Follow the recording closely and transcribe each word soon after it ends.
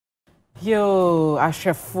Yo,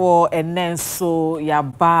 ashefo enenso ya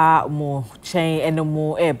ba mo chen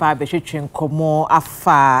enemu ba be hwetwe nkomo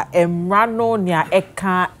afa emrano nia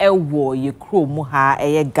eka ewo ye kro mu ha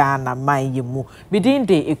eye Ghana man ye mu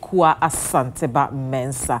bidinde ekua asanteba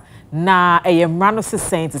mensa na eye emrano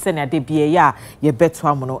sesen te se na de bie ya ye beto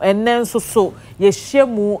amono enenso so ye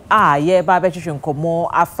hyemu a ye ba be hwetwe nkomo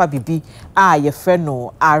afa bibi a ye fe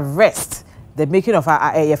no arrest. The making of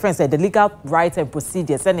your friends said the legal rights and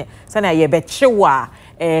procedures. Send ye bechewa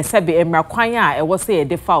sebe emra kwanya e was say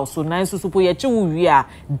de foul so nan so supo ye chewu wi a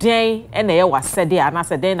den e na ye was said and I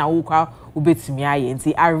said den na wo kwa ubetimi aye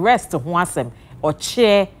nti arrest ho asem o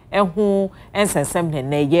che ho ensensem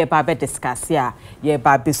ne ye ba be discuss ya ye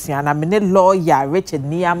ba besua na me ne lawyer Richard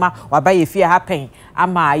Niama wa ba ye fie happen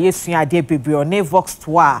ama ye sua de bebre on Vox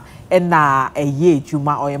 2 na eye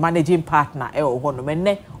juma or managing partner ho no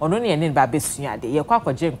me ono ne ne ba besua de ye kwa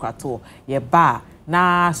kwaje nkrato ye ba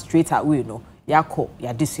na straight away no yakọ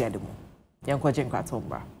ya desua de mu ye kwaje nkrato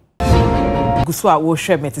mbra Guswa wo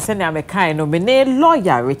hwe me te se ne amekan no me ne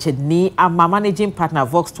lawyer Richard ni ama managing partner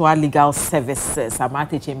Vox 2 Legal Services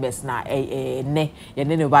Amate Chambers na ne ye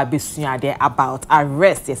ne ba besua de about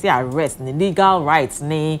arrest ye say arrest the legal rights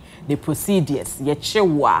the procedures ye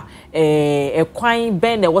chewa kwan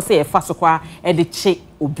ben na wo say e fa so kwa e de che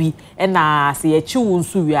obi na say ye chewu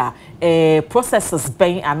nsu wi a processes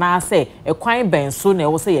ben ana say kwan ben so na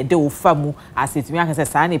wo say ye de wo fa mu asetimi aka say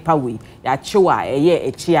sa ne pa we ya chewa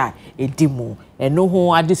ye echi a edimu eno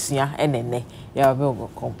ho adesua enene ya be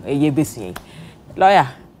ogokom ye besua lawyer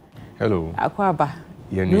hello akwaba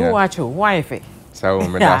you watch wife so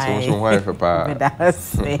me da so wife pa me da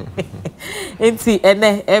say enti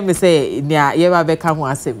ene me say nia ye ba be ka ho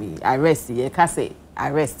asemi arrest ye ka say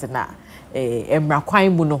arrest na emra kwan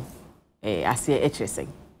mu no ase echesen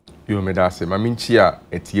you me da say ma minchi a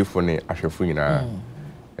etiefo ne ahwefo nyina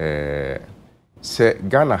se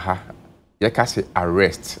Ghana ha ye ka say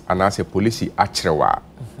arrest and as a police akyerewa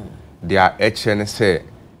they are ekye say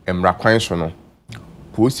emra kwan so no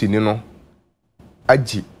police ni no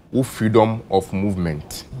agi wo freedom of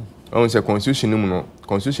movement on say constitution mu no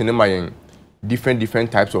constitution ni mayen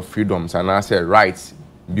different types of freedoms and as a rights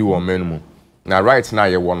bi wo men mu na rights na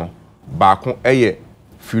ye wo no ba ko eye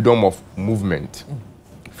freedom of movement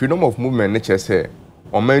ne che say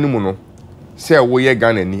o men mu no say wo ye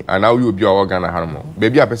Ghana ni ana wo obi o Ghana ha mo be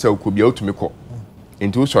bia pese ko bia otumi ko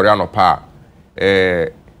enti wo sori anopa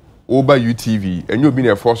oba UTV enyo obi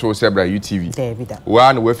na force wo sebra UTV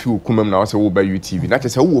wa na wa fi okumam na wo say oba UTV na che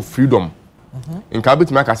say wo freedom nka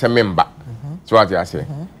betumi aka say member so what you say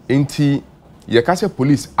enti ye ka say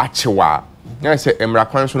police achewa na say emra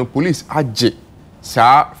kwan so no police age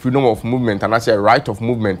sa freedom of movement and say right of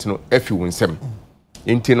movement no efi wonsem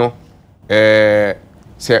enti no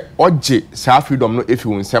se oje sa freedom no efi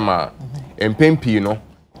wonsem a empempi no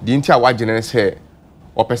di nti a waje ne se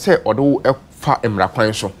opese odo fa emra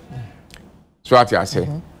kwan so what you say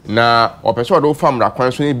na opese odo fa emra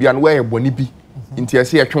kwan so ne bia no we boni bi nti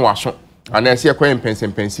ese ye twe waso ana ese ye kwan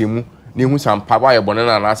pensempensemu ne hu sampa ba ye boni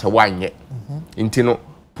na na se wanye nti no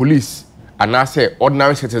police ana se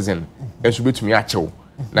ordinary citizen enso betumi a chew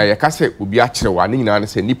na ye ka se obi a cherewa ne nyina ne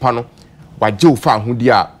se nipa no waje wo fa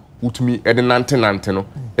ahudi a utumi ede nante no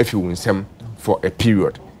efi wonsem for a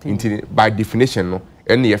period by definition no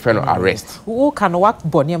any ye fe no arrest wo kan what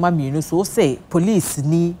boni ma mienu so say police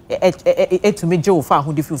ni etumi je wo fa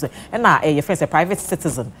ahudi fi so na ye fe say private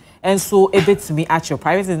citizen and so ebetumi actual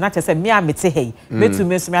private citizen not say me amete hey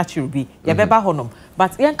betumi so me actual bi ye beba honom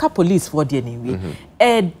but yanka police for the anyway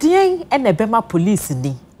den na bema police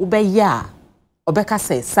ni wo be ya obeka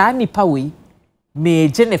say sa nipa we me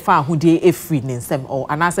Jennifer ahudi efri nsem or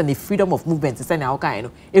anasa the freedom of movement say na okan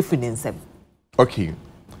no efri nsem okay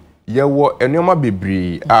ye wo enoma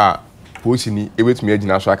bebre a police ni ebetumi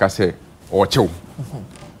agina so aka say o chew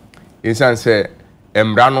insan say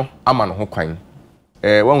emra no ama no ho kwan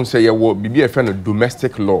won say ye wo bibi e fe no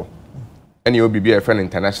domestic law ene yo bibi e fe no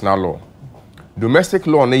international law domestic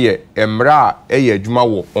law ne ye emra ye adwuma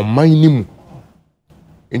wo oman ni mu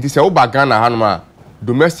enti say wo ba Ghana hanoma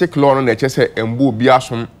domestic law no na che say embo obi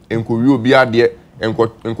asom enkowi obi ade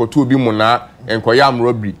enkoto obi mu na enkoya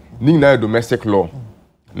amrobri ni na domestic law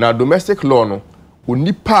na domestic law no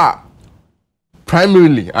onipa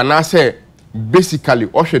primarily and I say basically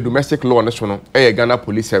ohwe domestic law no so no Ghana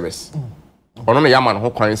police service ono na yaman ho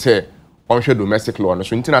kwan say onhwe domestic law no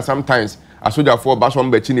so ntina sometimes asoja for ba so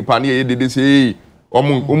mba chi nipa na ye dede say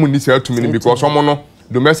omu ni say atumi ni because omo no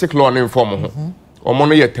domestic law no inform ho omo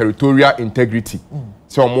no ye territorial integrity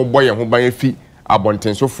so omo boy ho ban fi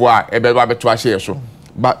abontensofo a ebe ba beto ahye so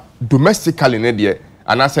but domestically ne de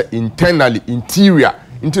and I say internally interior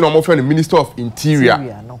Into no friend Minister of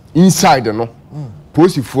Interior inside no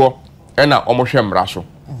police for ena omo hwe mmara so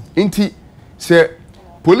nti se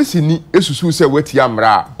police ni esusu se wetia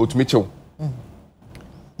mmara otumi chew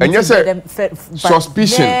enye se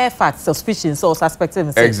suspicion yeah fact suspicion so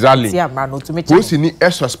suspected exactly wetia mmara no otumi chew police ni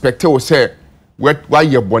suspect o se wa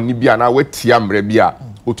ye boni bia na wetia mmara bia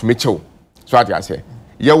otumi chew so ati ase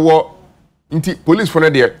ye wo nti police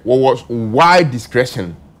for there was wide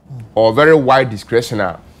discretion or very wide discretion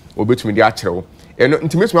obetumi dia akyerɛw eno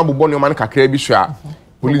ntimetumi abobɔ ne man kakra bi so a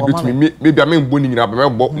police betumi maybe am mbɔ ni nyina ba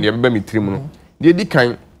mebɔ ne be metrim no de di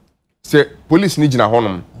kan se police ni gina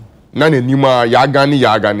honom na nanim a ya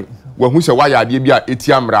agane wahu se wa ya ade bi a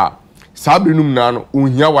eti amra sabrenum na no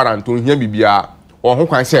ohia warrant ohia bibia ohun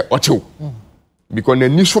kwan se ɔkyew because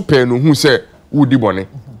nani so pɛ no hu se wudi bɔne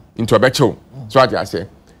into obɛkyew so ade ase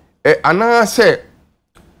ana se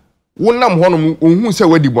wonam honom ohun se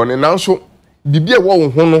wadi bɔne nanso bibia wo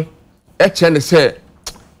ho no ne se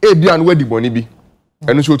ebia no wadi bɔne bi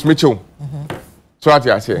eno so otumi kyew so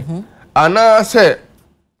ati ase ana se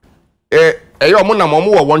eyo mo nam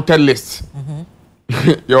mo wo wanted list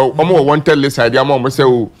yo mo wo wanted list idea mo se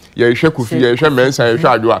o ye hwe kofi ye hwe mensa ye hwe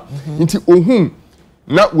adwa nti ohun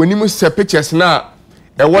na wanimu se pictures na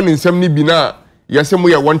wo ne nsam ni bi na ye se mo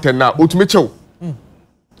ye wanted na otumi kyew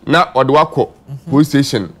na odwakọ police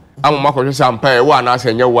station amama ko hwe sampa wo ana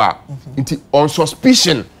se nye wo a nti on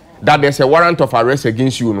suspicion that there's a warrant of arrest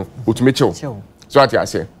against you no otumi kyew so ati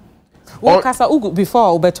ase o kasa ugu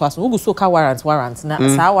before obeto aso ugu so ka warrant na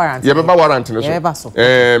sa warrant ye beba warrant no so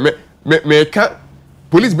me ka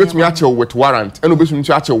police bet me achew with warrant and obesu me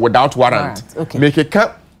achew without warrant me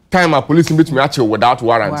ka time a police bet me achew without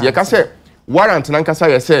warrant ye ka say warrant na nkasa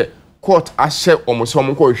ye say court ahye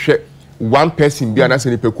omoso ko hwe one person bi anase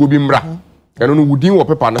ni pekuo bi mra eno no wudin wo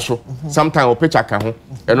paper no so sometime wo picture ka ho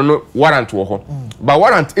eno no warrant wo ho ba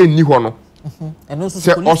warrant enni ho no eno so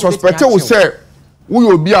say o suspect wo say wo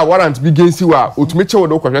yo bi a warrant bi gensi wa otumi che wo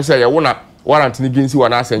do kwhwe say ye wo na warrant ni gensi wa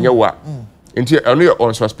na asenye wo a enti eno ye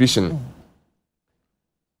on suspicion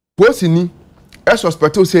police ni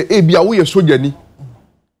suspect wo say e bi a wo ye soja ni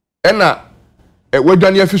ena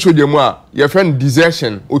wadwane afi soja mu a ye friend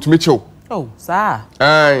desertion otumi che wo oh sir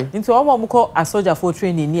into omo ko a soldier for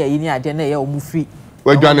training ni ayi ni ade na ye omu free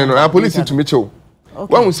wadwane no police to me chew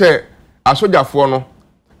when we say a soldier for no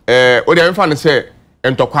o dey mfa ne say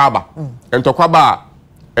entokwa ba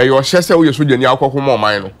yo hye say wo ye soldier ni akoko mo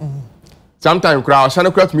man no sometimes crowd shana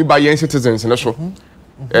crowd to me by yen citizens ne so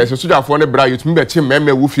so soldier for ne bra you to me be che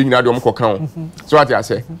meme wo fi nyina de omo koka ho so what I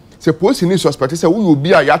say police ni suspect say wo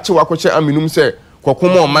obi a ya che wa koche aminum say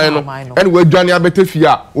kokomo man no and we dwane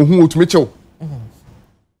abetefia ohun otumi chew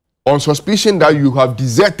on suspicion that you have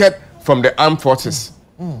deserted from the armed forces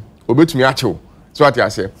obetumi achew so what I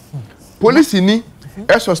say police ni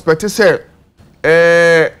suspect say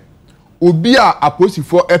obi a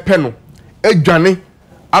aposifo epe no adwane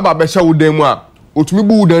aba be hye wodan mu a otumi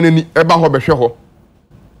bu wodan nani eba ho be hwe ho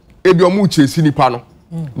ebi omu chesi nipa no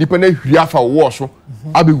nipa na hwiri afa wo so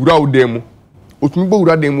abewura wodan mu otumi bo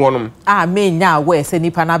wura dem wonom me nya we se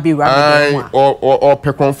nipa na be wura dem o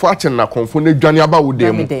pe konfo ache na konfo na dwane aba wo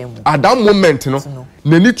dem at that moment no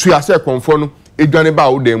nani tua se konfo no edwane ba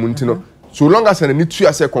wo dem ntino so long as nani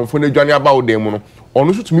tua se konfo na dwane aba wo dem no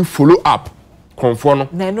ono so tumi follow up konfo no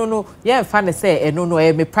no yeah fa ne say no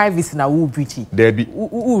me privacy na wo breach there be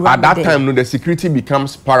at that time no the security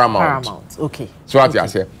becomes paramount okay so what I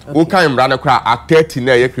say o kan mra na kra at 30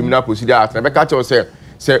 na ye criminal procedure act na be ka che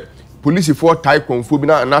say police for tie konfo bi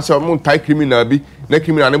na say mo tie criminal bi na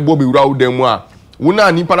criminal ne bo be wura wo dem mu a wo na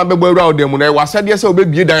nipa na be bo wura wo dem mu na wa sade say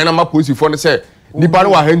obebie dan na ma police for ne say nipa no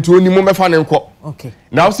wa hantu oni mo mefa ne nko okay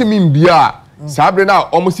na wo se mimbia sabre na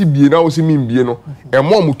omo si bie na wo se mimbie no e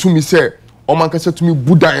mo mo tumi say oman kase tumi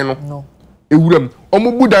budan no ewuram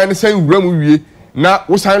omo budan ne san wuram wie na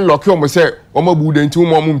wo san lock omo say omo budan ti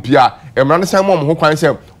mo mo mpia emra ne san mo ho kwan say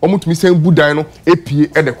omo tumi san budan no epie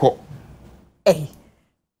edeko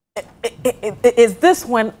is this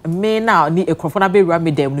when me now ni ekrofo na be wura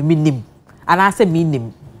me dem no minim and I say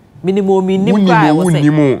minim cry was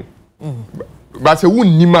say but say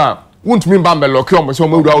wunnim a wuntumi ba me lock omo say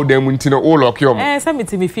omo wura wo dem ntino wo lock omo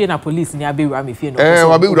say me fie na police ni abe wura me fie no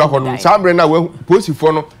wa be wura ho no sambre na police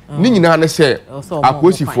fo no ni nyina ne say a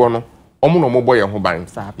police fo no omo no mo boye ho ban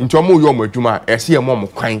nti omo yo omo adwuma ese ye mo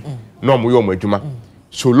kwan na omo yo omo adwuma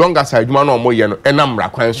so long as adwuma na omo ye no enam ra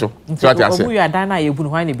kwan so so what I say omo ya dan na ye bu no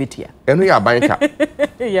hwan ne betua eno ya banka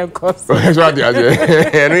ye course so what I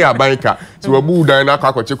say eno ya banka so wabu dan na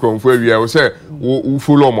akwache konfo awie o say wo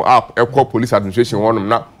follow mo up e call police administration wonum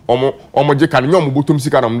na omo je kan nyom botom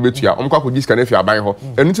sika na mo betua omo kwa ko sika na fi aban ho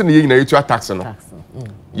enu ti na ye nyina yetua tax no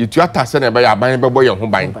yetua tax na be ya aban be boy ho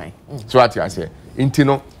ban so ati ase inti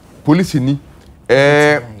no police ni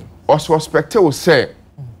o suspect o say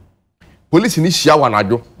police ni hia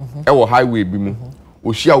wanadwo e wo highway bi mu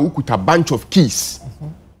o hia ukuta bunch of keys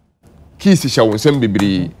keys hia won sem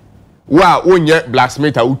bibiri wa onye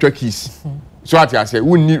blacksmith a utwa keys so ati ase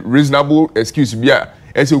wonni reasonable excuse bia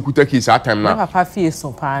ese ukuta keys at time na papa fie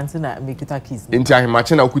so pant na mekuta keys nti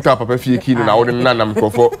ahemache na ukuta papa fie key no na wo na nam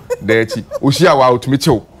krofo dachi o hia wa otumi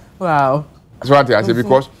chew wow so ati ase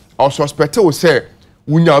because o suspect o say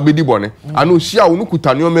wunya obedi bone ana o hia wo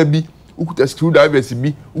nukuta neoma bi ukuta screwdrivers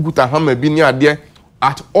bi ukuta hammer bi ni ade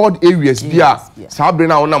at odd areas bia sabre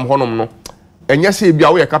na wonam honom no enye se bia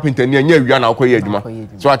wo ye carpenter ni enye awia na akoye adwuma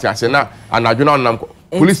so ati ase na anadwo na wonam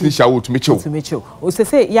police ni shawo to mecho o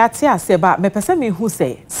se ya ti ase ba me pese me hu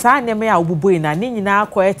se sa neme ya obuboi na ni nyina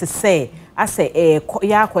akoye te se ase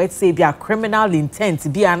ya akoye te se bia criminal intent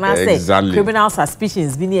bia na se criminal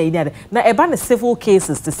suspicions bi ni e na eba ne civil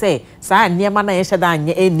cases to say sa neme na ye sheda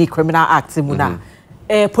anye any criminal act mu na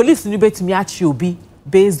police ni betumi achi obi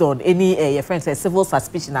based on any your friend say civil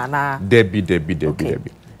suspicion na debi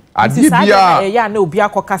adi bia ya na obi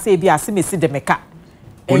akoka say bia asemesi de meka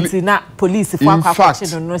enti na police fo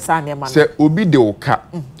akwachi no sa ne ma say obi de oka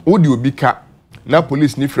odi obi ka na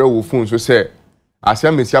police ni frɛ wo phone so say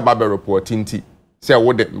asemesi aba report nti say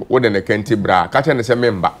wo de ne kenti bra ka tell ne say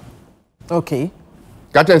member okay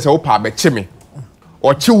ka tell say wo pa be chime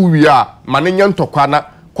o chi wi a ma ne nyantokwa na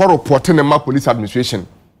ko report ne ma police administration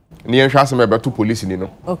ni en hwa asem to police ni no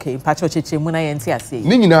okay pacho cheche mu na ye nti ase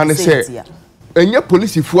ni nyina ne say enye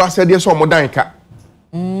police fu asede so omodan ka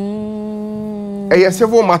eye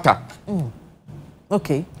civil matter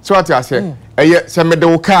okay so what I say eye se me de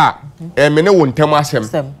wo ka me ne wo ntem asem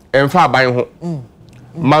emfa aban ho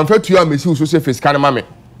man fa tuya mesi so se fiscal ma me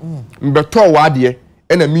mbeto wa ade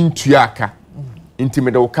e na min tuya aka inti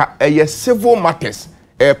me de wo ka eye civil matters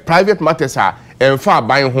private matters a emfa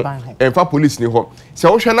aban ho emfa police ni ho se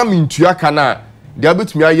wo hwe na min tuya aka na de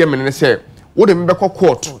abetumi aye me ne se wo de me be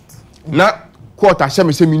court na court a hye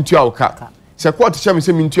me se min tuya aka se court hye me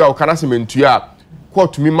se min tuya aka na se min tuya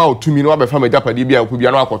court mi ma otumi no abefa majapade bia ko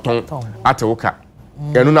bia no akoton atewoka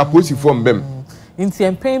enu na police for mbem inti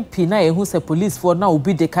empen pi na ehu se police for na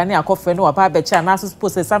obi de kan akofre no aba becha na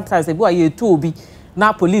suppose sometimes e bi wa ye tu obi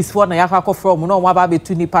na police for na yakwa from no aba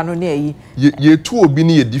betu nipa no na yi ye tu obi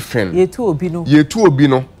ni ye different ye tu obi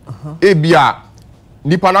no e bia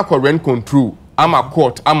nipa na ko rent control ama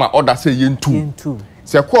court ama order say ye ntu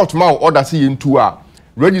se court ma order say ye ntu a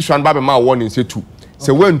registrar ba be ma warning say tu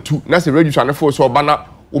se wentu na se registrar ne for so bana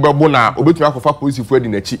ubebo na obetumi akofa police for edi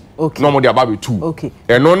nachi no mo de aba be tu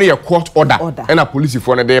eno ne ye court order e na police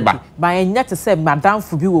for ne de ba ba enya te se madam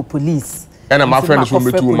fu bi wo police ena my friend so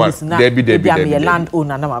metu ma debi land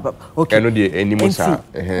owner na ma okay eno de enimo sa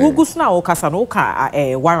ugus na o kasa no ka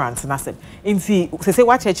warrant na sem nti se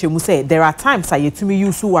wa cheche mu say there are times I yetumi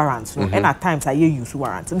use warrants no and at times I use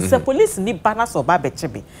warrants and say police ni bana so ba be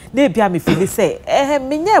chebe na bia me feel say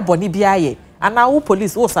menye eboni bia ye ana wo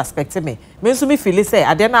police wo suspect me nso me feel say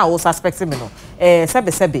ade na wo suspect me no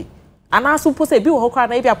sebe ana suppose say bi wo hokra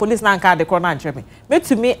na bia police na nka de kro na nche me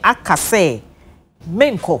metumi aka say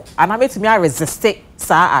menko ana metumi a resist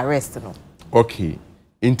sa arrest no okay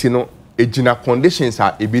inti no ejina conditions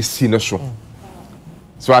a ebesi no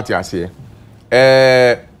so ati ase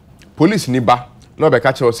police ni ba no be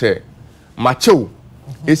ka che say machew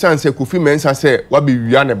esan say Kofi Mensa say wa be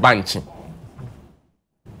wia ne banchi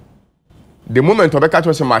the moment obe ka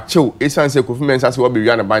che say machew esan say Kofi Mensa say wa be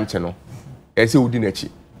wia ne banchi no e say udi na chi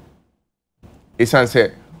esan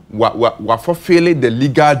say wa fulfill the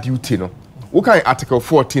legal duty no we can article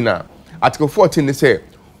 14 na article 14 they say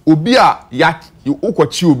obi a ya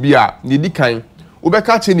ukochi obi a ne di kan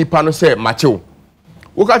obeka che nipa no say machew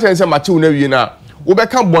we ka che say machew na wie na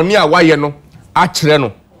obeka boni a waye no a kire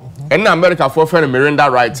no en na America for friend Miranda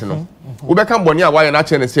right no obeka boni a waye na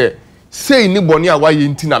kire ne say ni boni a waye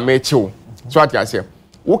nti na mechew so ati ase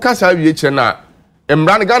we ka sa wie kire na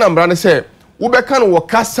Mmara Ghana Mmara say obeka no wo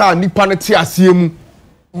kasa nipa ne te asem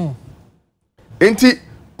enti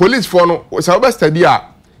police for no so we study a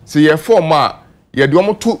se ye form a ye de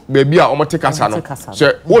omoto baabi a omote kasa no se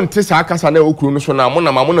wonte sa kasa na okuru no so na mo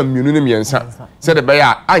na mienu ne miensa se de be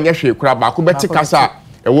ya anya hwe kura ba ko bete kasa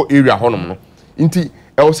ewo area honom no nti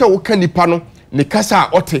ewo se wo ka nipa no ne kasa a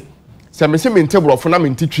ote se me se me ntebro fo na me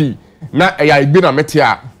ntitwi na eya igbe na mete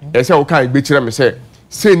a e se wo ka igbe kire me se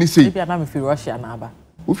ni sei bia na me fi Russia na aba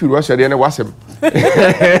ufi Russia de ne wasem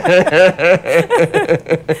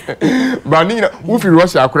ba ni na ufi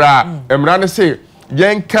Russia kura Mmara ne say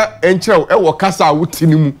yenka enkyerɛw ɛwɔ kasa a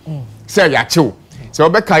wotini mu sɛ ya kyew sɛ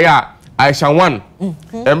obɛka ya Aisha 1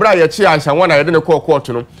 Mmara ya kye Aisha 1 ayɛ de ne court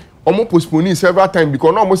no omo postpone several times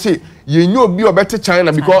because no omo say yenye obi obete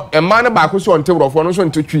China because emma ne ba ko so onte brofo no so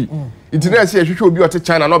onte twi internet say ehwehwe obi ote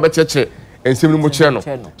China na obecheche ensem no mo kire no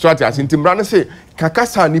so ati ase ntimbra ne say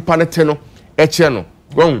kakasa nipa ne te no eche no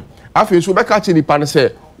won afi so obeka che nipa ne say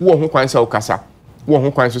wo ho kwan say okasa wo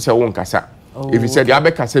ho kwan so say wo nkasa if you said ya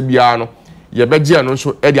be kasa bia no ye beje no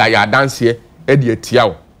so e de aya danse e de atia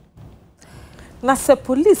wo na se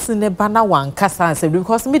police ne bana wan kasa se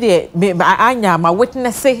because me de anya ma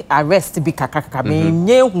witness arrest bi kakaka me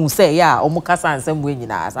nye hu se ya omo kasa ansem we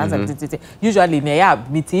nyina ansem usually ne ya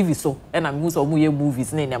me TV so na me hu so omo ye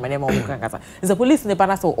movies ne nyama ne ma omo kasa se police ne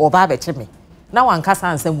bana so oba be che me na wan kasa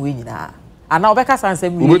ansem we nyina ana obe kasa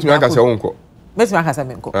ansem we obetumi akasa wonko metumi akasa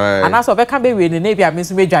me nko ana so obe ka be we ne na bia me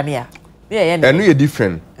so medwane a enu ye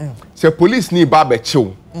different se police ni ba be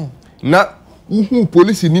chew na uhu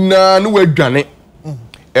police ni na no wadwane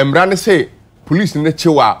Mmara ne say police ne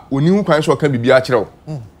chewa oni hu kwan so ka bibia kyerɛw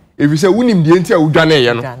if you say wunim die ntia wudwane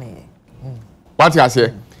ye no what you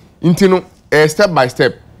say nti no step by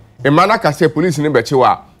step Mmara ka say police ne be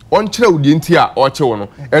chewa on kyerɛw die ntia o kyew no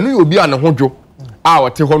enu ye obi a ne hodwo a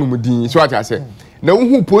wote ho no mudin so what you say na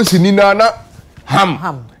uhu police ni na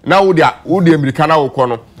ham na wo de America na wo kɔ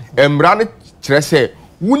no Mmara ne kyerɛ say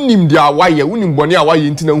wunim dia waye wunim bone a waye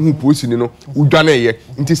nti na hu police ni no udwane ye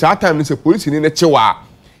nti saa time no say police ni ne chewa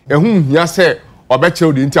ehun hia say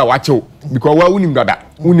obechew de nti a wachew because wa wunim dada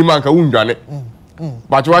wunim anka wundwane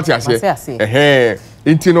but what you say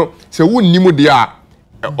nti no say wunnim de a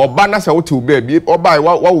oba na say wote oba bi oba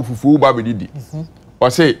wa wo fufu ba be didi o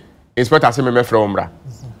say inspector say me mefrɛ Mmara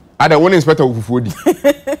ada won inspector wo fufu di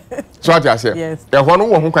so what you say ehon no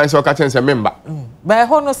wo ho kwan say o ka chen say member ba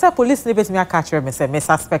ehon no say police ne betimi aka kyerɛ me say me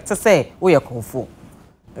suspect say wo ye konfo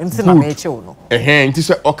nti na me echew no nti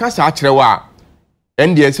say o ka sa kyerɛ wa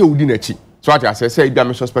NDS say wudi na chi so what you say bia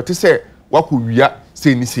me suspect say wakowia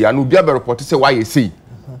say ni say anu bia be report say why say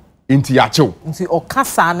nti ya chew nti o ka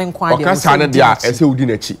sa ne nkwa de o ka sa ne dia say wudi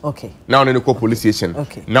na chi okay now ne call police station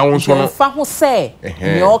now won so no fa ho say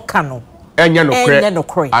ne o ka no enye no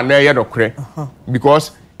kre ana enye no kre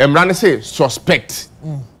because Mmara ne say suspect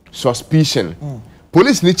suspicion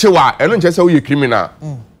police ni chewa eno nche say wo ye criminal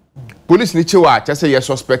police ni chewa che say ye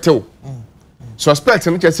suspect suspect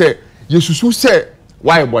no che say ye susu say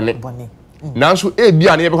why bone nanso e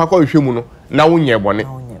bia na ye bekwa hwehwe mu no na wonye bone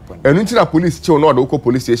enu nti na police chew no do ko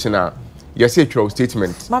police station a ye say true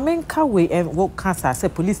statement ma menka we wo kasa say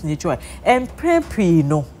police ni chewa emprepi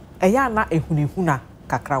no eya na ehunehuna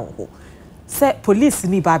kakra wo say police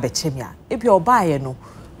ni ba be chemia e bia oba ye no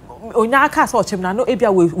onya aka so chemna no e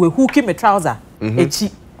bia we hooki me trouser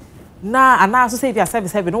echi na ana so say bia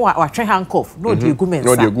 77 no wa twen handcuff no de gu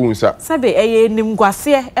mensa sabe eye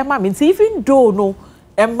nimguase e ma me even though no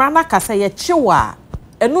Mmara na kasa ye chewa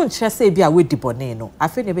enu nkyerɛ sɛ bia we dibone no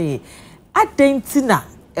afi ne be adentina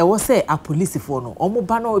e wo sɛ a police fo no omo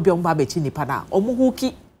ba no bia omo ba bechi nipa na omo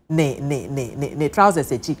hooki ne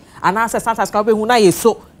trousers echi ana sɛ sometimes ka be hu na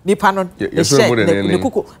yeso nipa no ne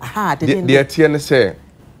kuko de tie ne sɛ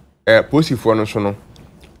police fo no so no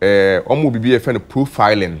omo bibi e fe no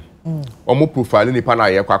profiling omo profiling nipa na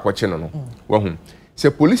ye kwa akɔkye no wo hu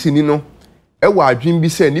sɛ police ni no e wa adwin bi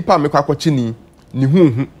sɛ nipa me kwa akɔkye ni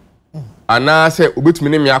hu ana sɛ obetumi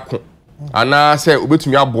ne me ako ana sɛ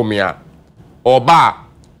obetumi abɔ me a oba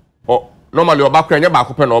normally oba kra nya ba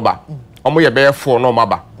akopɛ na oba omo ye be 4 na omo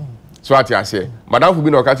ba so ati ase madam fu bi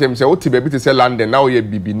na o ka tell me say o ti be bi te say London na o ye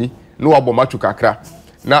bibini na o abɔ machu kakra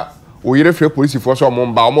na o yere frɛ police for so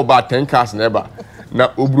omo ba 10 cars na eba na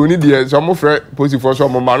obroni de so omo frɛ police for so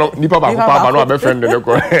omo ma no nipa ba ko pa ba no abe friend de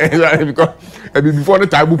ko because before the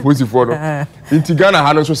time police for no inti Ghana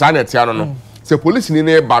ha no so sa na tia no se police ni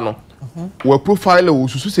na eba no we profile wo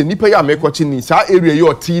susu se nipa ya mekochi ni sa area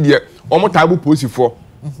yo ti de omo taibu police for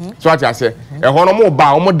so ati ase e ho no mo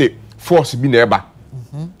ba omo de force bi na eba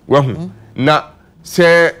we hu na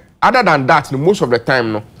se other than that no most of the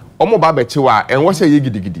time no omo ba be chewa en wo se ye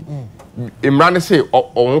gidigidi Mmara ne say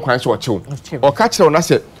o kwan so o chew o ka kire na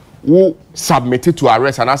se wo submit to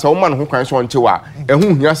arrest and say o man ho kwan so on chewa e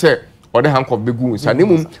hu hia se o de handcuff be gu nsa ne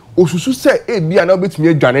mum osusu se e bia na obetumi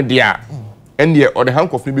adwane de a ende o de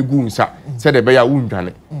handcuff ne be gu nsa se de be ya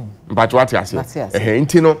wundwane mpato ate ase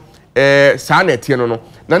nti no saa na etie no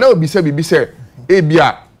na obi se bibi se e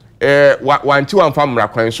bia wanti wanfa Mmara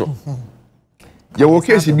kwan so ye wo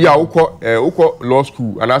case bia wokɔ law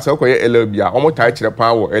school and asa wokɔ ye LLB a omo tai kire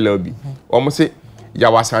pa wo LLB omo se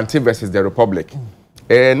ya Wasante versus the Republic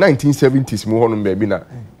 1970s mu hono be bi na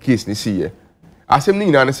case ni siye asem ni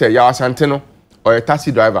nyina ne se ya Wasante no or a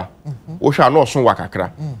taxi driver o sha no so wa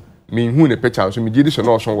kakra me hu ne picture so me gidi so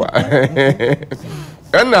no so wa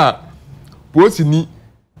ena police ni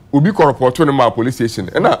obi ko report no ma police station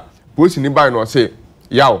ena police ni buy no say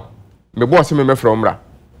yaw me boss me from Mmara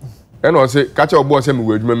ena o say ka che o boss me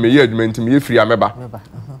wadwuma me ye adwuma ntim ye free ameba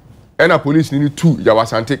ena police ni two ya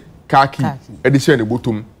wasante kaki edition ne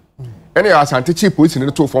botom ena ya wasante chief police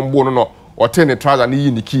ni to from bo no o ten ne trouser ni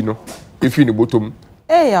yi ni key no efi ne botom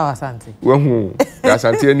ya wasante wahu ya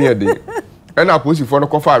wasante ni ede ena police for no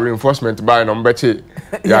cover reinforcement by no mbeche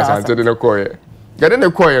ya wasante de ne koye ya de ne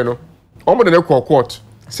koye no omo de ne court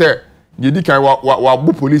say yedi kan wa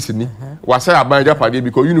bu police ni wa say abanja pade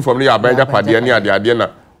because uniform ni abanja pade ni ade na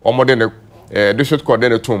omo de ne district court de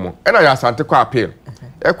ne tom ena ya wasante ko appeal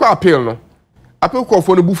e ko appeal no appeal court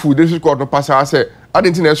for no bufu district court no passa say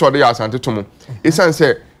adenti na so de ya wasante tom esan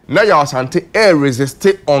say na ya wasante resist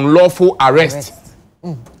unlawful arrest.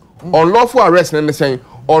 Unlawful arrest na say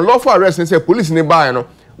unlawful arrest na say police ni buy no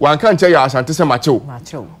wan kan che ya asante say macho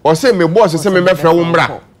o say me boss say me mefra wo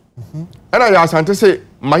Mmara ana ya asante say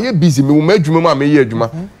maye busy me wo madwuma ma me ye adwuma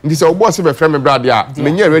ndi say wo boss be frɛ me brade a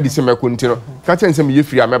me nya ready say me konti no ka chen say me ye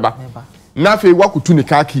free ameba na fe wakutu ni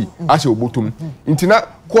kaki ase obotum nti na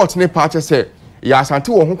court ne pa che say ya asante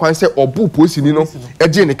wo ho kwan say obu police ni no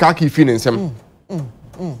eje ni kaki fi ne nsem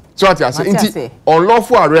so what you say inti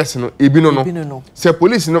unlawful arrest no ebi no say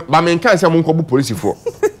police no ba me kan say mo nkobu police for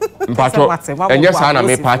mpato enye sa na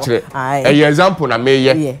me pa kire e example na me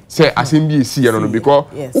ye say asem bi esi ye no because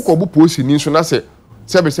ukobu police ni so na say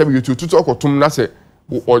sebe you tutu okotum na say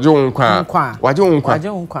oje wonkwa waje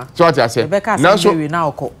wonkwa so what you say na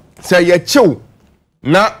so say ye chew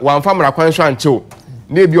na wanfa Mmara kwan so anchew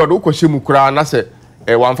na ebi odo ukohye mu kura na say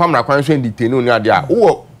wanfa Mmara kwan so nditenu ni ade a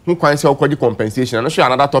wo who can say okay compensation and also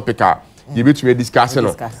another topic you bet me discussing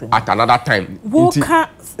at another time woka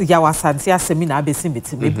ya wasante asemi abesim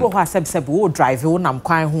beti me bo ho asebseb wo drive wo nam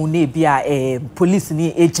kwan ho na bia police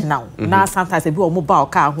ni ejina na sometimes e bi o mo ba o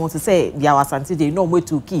car ho say ya wasante dey no mo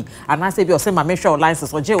to key and I say bi o say ma me show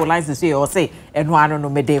license or je o license o say eno ano no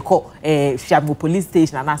me dey ko Fiamu police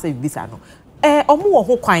station and I say bisa no omo wo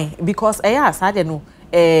ho kwan because ya asade no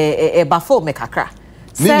bafo me kakra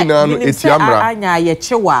ni nyina no eti Mmara anya ye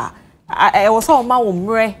chewa e wo so ma wo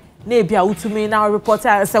mre na e bia utumi na report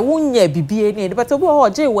say wonya bibie ni but obi ho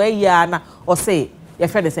je we ya na o say ye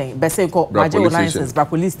fe de say be say ko waje license bra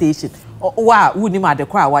police station wa wuni ma de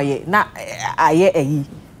kwa wa ye na aye eyi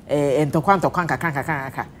ntokwan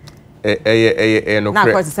kaka no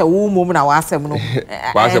na ko say wo mom na wa asem no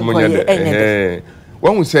wa asem nya de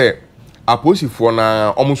wa hu say aposifo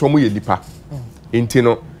na omo ye lipa enti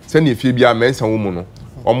no se na efie bia mensa wo mu no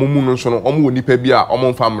omo mu no so no omo woni pa bia omo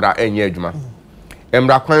mfa Mmara enye adwuma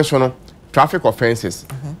Mmara kwan so no traffic offenses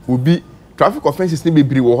ubi traffic offenses ni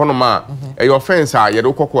bebiri wo hono ma e offense a ye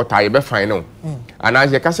do kokota ye be fine no and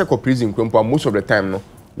as ye ka se ko prison kwempo most of the time no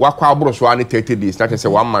wakwa abro so ani 30 days that is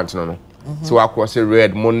 1 month no so wakwa say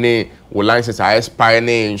red money wo license are expire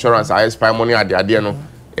ni insurance are expire money ade no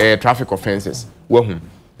traffic offenses wo hu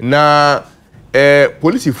na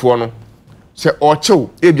police for no se ochew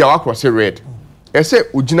e bia wa cross red e se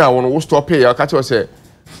ugina won wo stop here ya ka che say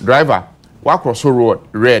driver wa cross road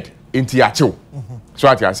red into achew so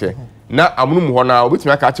ati ase na amunu mu ho na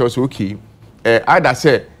obetumi aka che say okay either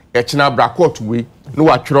say e china bra court we no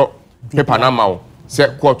wa twero paper na ma wo say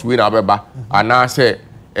court we na beba ana say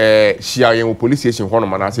shia yen police station ho no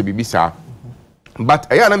ma na say bibisa but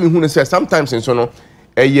eya na me hu no say sometimes in so no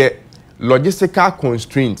logistical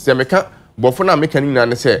constraints say meka bofo na meka ni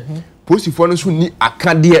na say posifo no so ni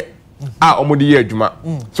akade a omode ye adwuma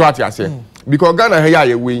so ati ase because Ghana here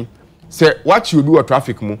ya we say what you do a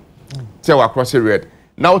traffic mu say wa cross red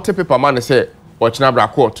now te paper man say ochina bra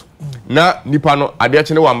court na nipa no ade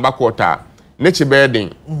chene wa mba court a ne che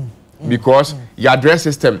bedin because your address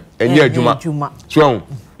system enye adwuma so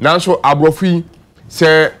now so abrofi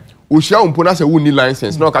say ohia umpo na say we need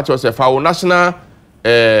license no ka che say fa national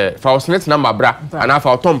Fausnet number bra and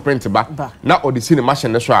afa tom print ba na odisi ni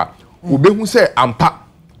machine so a obehu say ampa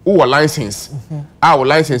wo license our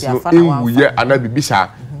license no enwuye ana bibisa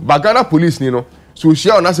bagana police ni no so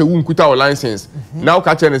share na say wunkuta our license na o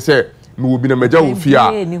ka che ne say me wo bi na meja wo fi a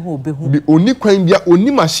bi oni kwan bia oni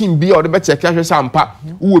machine bia o de be check ahwe say ampa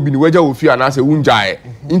wo bi ni waja wo fi a na say wunjae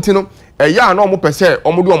intino ya na omo pese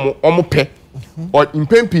omo de omo pe o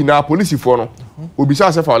impempi na police for no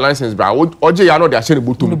obisa say for license bra oje ya no de ahye ne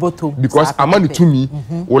bottom because amani to me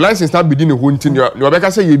o license na bidi ne ho nti ne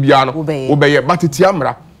obeka say ye bia no obeye batiti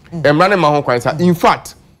Mmara Mmara ne ma ho kwan sa in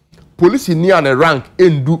fact police ni an rank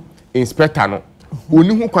endu inspector no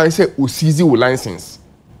oni ho kwan say o seize o license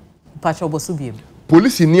pacho bosubiem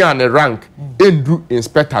police ni an rank endru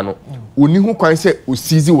inspector no oni hu kwan se o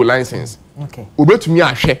seize wo license okay obetumi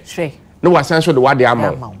ahwe no wasan so de wade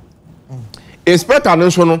ama inspector no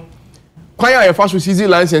so no kwan ya fa so seize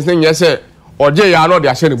license na nye se oje ya no de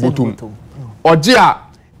ahye ne botum oje a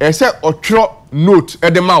ese otro note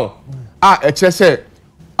e de mawo a e che se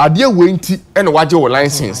ade we nti e na waje wo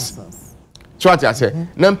license so ati ase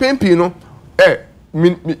na mpempi no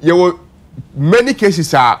ye many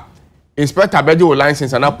cases are inspector beje wo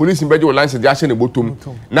license na police beje wo license de ahye ne botum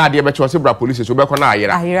na ade be che se bra police so be ko na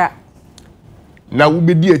ayera na wo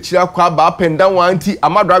be di akira kwa ba penda wanti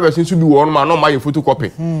ama drivers nso bi wo no ma no ma ye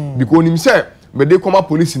photocopy because nim say me de koma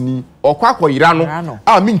police ni okwa akoyira no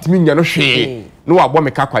a mintimi nya no hwe no wa bo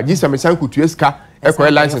me kakwa ji se me san kutu eska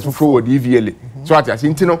ekwa license for wo DVL so ati ase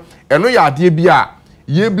nti no eno ya ade bi a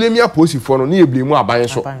ye blame ya posifo no na ye blame aban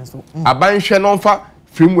so aban hwe no mfa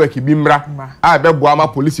framework bi Mmara a be bo ama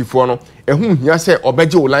police fo no ehun hia se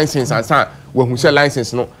obeje wo license ansan wo hu se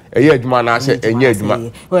license no eye adwuma na se enye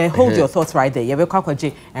adwuma hold your thoughts right there ye be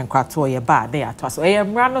kwakwaje enkrato ye ba dey ato so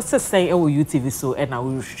Mmara no sesen e wo UTV so e na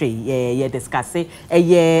wo hwe ye discuss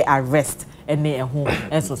ye arrest ene ehun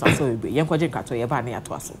enso so ebe ye kwaje enkrato ye ba na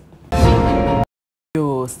ato so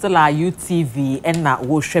yo still a UTV and na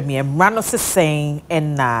wo hwe me Mmara no sesen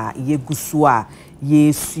and na ye gusu a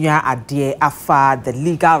yesua ade afa the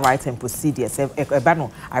legal rights and procedures eba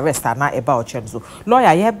no arrest na eba o chem so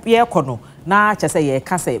lawyer ye kono na che say ye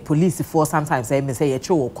ka say police for sometimes say me say ye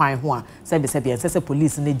che wo kwan ho a say be say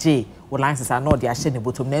police ne je wo license na de ahye ne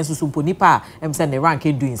botom na enso so ponipa em say ne rank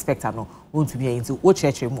do inspector no won't be into wo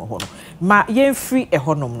church mu ho no ma ye free e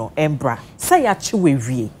honom no embra say ya che we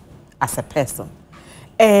wie as a person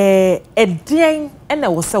edien ena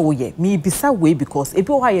wo se wo ye me bisa we because ebi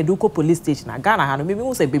wo ha ye do ko police station na Ghana ha no me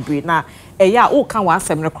wo se bebre na ya wo kan wa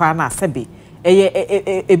asem ne kra na asebe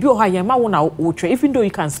ebi wo ha ye ma wo na wo try even though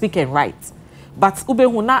you can speak and write but ube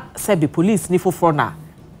hu na sebe police ni foforo na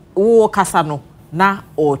wo kasa no na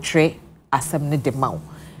o try asem ne de ma wo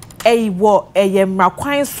wo Mmara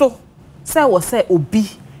kwan so se wo se obi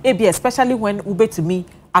ebi especially when ubetumi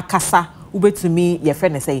akasa ubetumi ye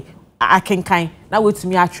friend say akenkan na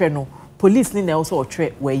wetumi atwe no police ni na also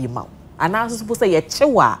otwe we yima and na so suppose say ye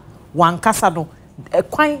chewa wan kasa no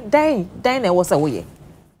kwan dan na wo say wo ye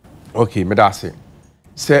okay me da say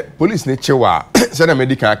police ni chewa say na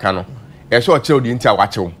medical aka no e so chew di nti a wa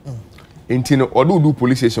chew nti no odu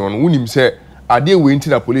police station no wunim say ade we nti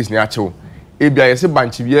na police ni a chew e bia ye se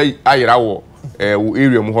banchi bia ayira wo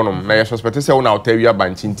area mu honom na ye suspect say wo na otawia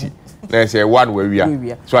banchi nti na say one we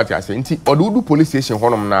wia so ati ase nti odu police station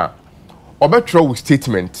honom na obetro with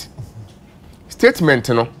statement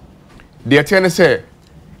no de tie ne say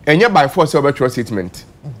enye by force obetro statement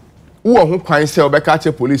wo ho kwan say obeka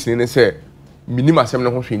che police ni say minimum asem ne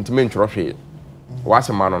ho hwe ntime ntro hwe wa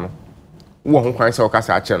asema no wo ho kwan say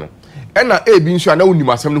okasa ache no ena ebi nso ana wonim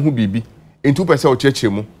asem ne ho bibi entu pese o cheche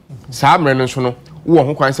mu saa mre no nso no wo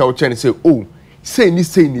ho kwan say o che ne say oh say ni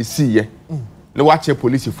si ye ne wa che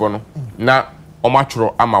police fo no na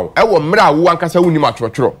omatro amawo e wo mre a wo ankasa wonim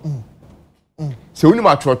atro se woni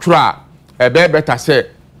ma trotro a ebe beta se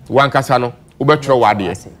wankasa no ubetro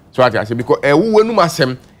wade so ati ase because ewu wenu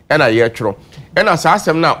masem na ye tro na sa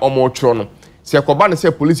asem na omo tro no se koba ne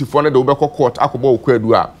se police fo ne de ubekọ court akobo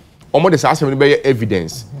okwadu a omo de sa asem ne be ye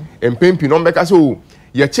evidence empempi no mbeka se o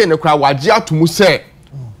ye che ne kra waje atumu se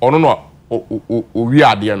ono no o wi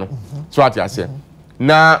ade no so ati ase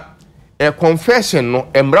na confession no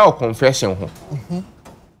Mmara o confession ho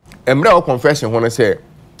Mmara o confession ho ne se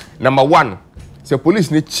number 1 se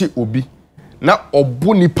police ne chi obi na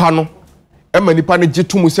obu nipa no ema nipa ne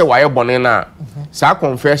gitumu se waye bone na sa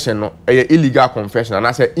confession no illegal confession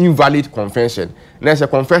na say invalid confession na say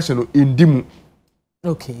confession no indimu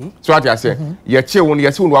okay so ati ase ye chi won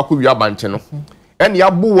ye se won akọ wi abanche no en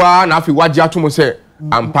ya buwa na afi waje atumu se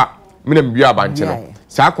ampa me na wi abanche no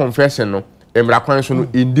sa confession no Mmara kwan so no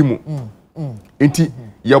indimu enti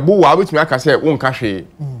ye buwa betumi aka se won ka hwe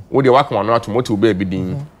wo de wakoma no atumu to be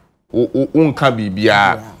bidin unka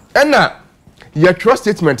bibia ena ye trust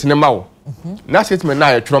statement ne mawo na statement na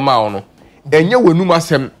ye trust mawo no enye wenum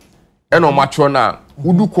asem ena o matro na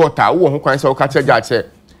udu quarter wo ho kwan se o ka che ja che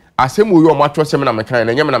asem oyi o matro sem na mekan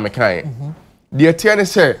na nyem na mekan de tie ne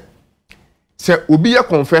se obi ye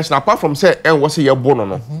confession apart from say en wo se ye bo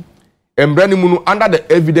no Mmara ni mu no under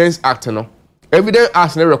the evidence act no evidence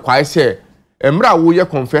act ne require say Mmara wo ye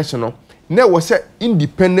confession no na wo se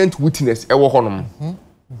independent witness e wo honom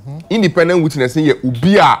independent witness ye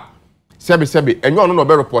obi a sebe enyo no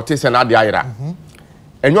be report say na de ayira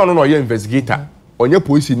enyo no ye investigator onye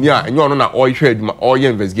police ni a enyo no na o hwe aduma o ye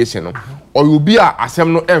investigation no o obi a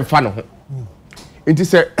asem no emfa ne ho Inti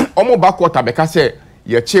say omo ba court abeka say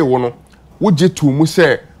ye che wo no wo je tu mu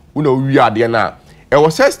say wo na wi ade na e wo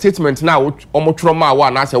say statement na omo tworo ma wa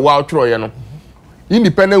na say wa tworo ye no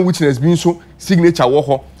independent witness bi nso signature wo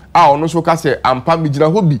ho a ono so ka say ampa mi gina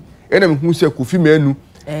ho bi ena me hu say Kofi Manu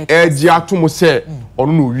eji atomo say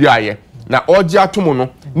ono no wi aye na oji atomo no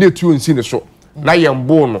na etuo nsi ne so na ye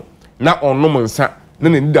mbo no na onom nsa na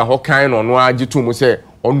ne nida ho kan no no agi to mu say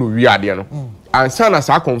ono wi ade no ansa na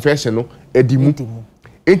sa confession no edimu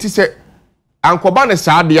enti say ankoba ne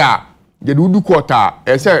sa ade a ye de udu court a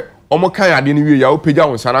e say omo kan ade no wi ya opagya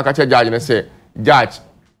won sana ka che judge ne say judge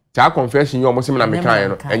sa confession yo omo se me na me kan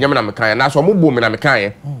no enyem na me kan na so omo bo me na me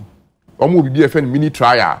kan omo bibi e fe mini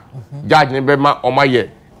trial judge ne be ma omo ye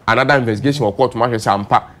another investigation or court ma hwe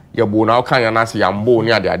sampa ye bo na o kan na se ya mbo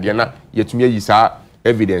ni ade na yetumi yi sa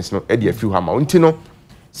evidence no e de afi hama nti no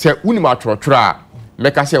se unim atwotworo a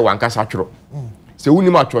meka se wankasa tworo se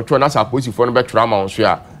unim atwotworo na sa police fo no be tworo ma won so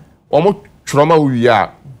a omo tworo ma wi a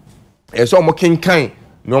e so omo kenkan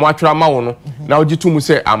no omo tworo ma won no na ogitu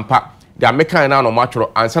se ampa de mekan na no omo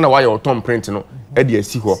tworo ansa na wa ye otom print no e de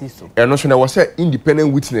asi ho e no so na wo se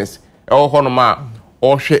independent witness e wo ho no ma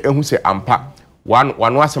o hwe ehu se ampa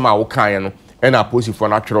wano asema wo kan no e na police fo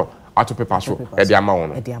na tworo ato paper so e de ama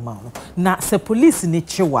won na se police ni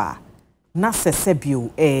chiwa na se sebio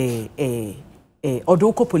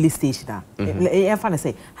Odoko police station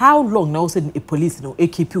say how long now say a police no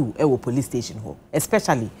keep you police station ho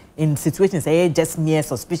especially in situations just mere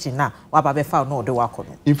suspicion na wa ba be found no de wako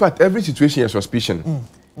no. In fact every situation is suspicion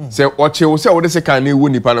say oche wo say wo de say kan na ewu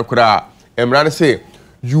nipa no kura Mmara say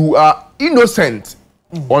you are innocent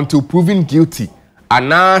until proven guilty and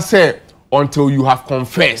now say until you have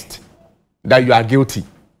confessed that you are guilty.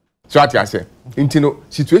 So what I say intino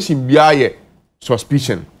situation bia ye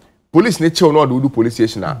suspicion police ne che no do police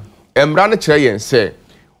station a Mmara ne kire yen say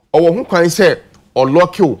owo ho kwan say o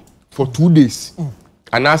lock you for 2 days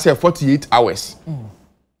and now say 48 hours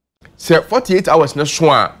say 48 hours na so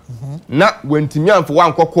a na wentimi amfo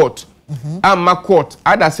wan court amma court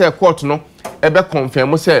ada say court no e be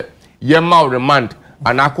confirm say ye ma remand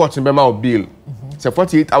and a court be ma bail say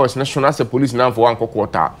 48 hours na so na say police na amfo wan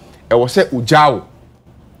court a e wo say ujao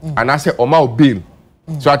and I say o ma bail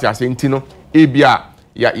so what I say intino e bia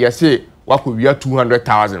ya say wako wia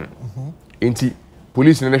 200,000 inti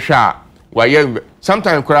police ne hwa wa ye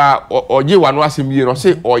sometimes kra oje wano asem yi no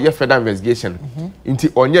say o ye further investigation inti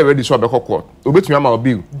onye ready so be court obetumi ama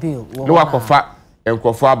bill no wakofa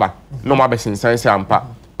enkofo aba no ma be sensan say ampa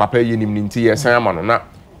papa yi nim nti ye san ama no na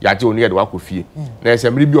ya je oni ye de wakofie na ese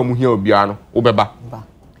mri bi omu hia obia no obeba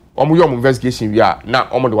omu yo investigation wi a na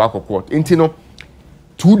omu de wako court inti no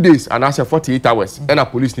 2 days and I say 48 hours and a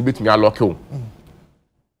police ni betumi lock you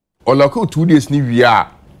o lock you 2 days ni wi a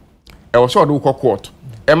e wo so do court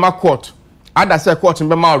Emma court ada say court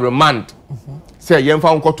be ma remand say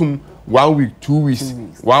yemfa nkotum 1 week 2 weeks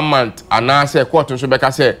 1 month and I say court so be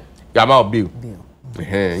ka say ya ma bail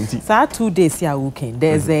so 2 days ya weekend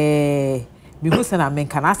there's a because na men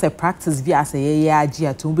can say practice via say ya agi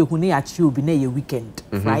atum be hu na ya chi obi na ye weekend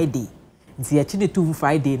Friday nti ya chi ne tu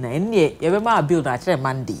Friday na enne ye be ma bail na kire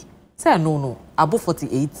Monday say no above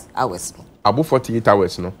 48 hours no above 48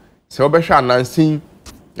 hours no say obehwa anansin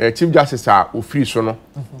chief justice a ofiri so no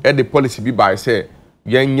the policy bi by say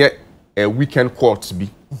yenye weekend courts bi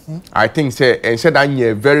I think say and said that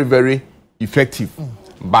very very effective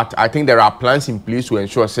but I think there are plans in place to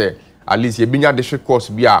ensure say at least ye binya district courts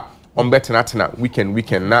bi a on better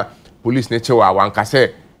weekend na police nature wa wanka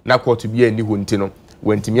say na court bi ani ho ntino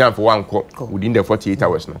wentimi am for wanko within the 48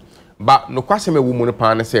 hours no but no kwase me wo mu no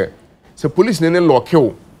pan say police ne lock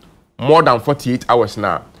you more than 48 hours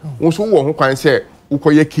na wonso wo ho kwan say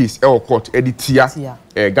ukoye case e court editia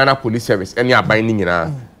Ghana Police Service any aban ni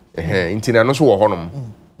nyina nti na no so wo honom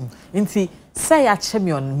nti say ya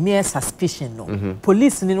champion mere suspicion no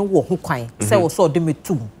police ni no wo ho kwan say wo so de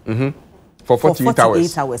metum for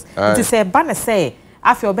 48 hours nti say ba na say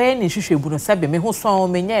afi obey ni hwehwebu no sebe me ho so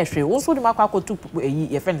menya ehwe wo so de makwa akotu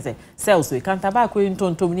ye friend say cells we kanta ba ko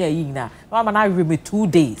ntontom ni ayi na ma na ahwe me 2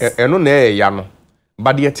 days eno na ya no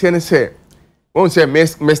but the ten say won say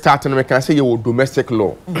me start no me can say you domestic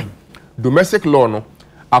law domestic law no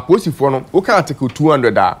aposifo no we can article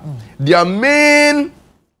 200 their main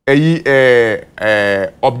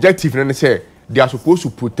objective no say they are supposed to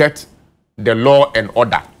protect the law and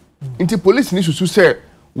order into police ni susu say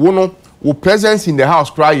wono wo presence in the house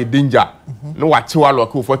cry a danger no wachiwa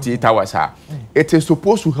lock 48 hours it is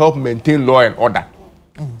supposed to help maintain law and order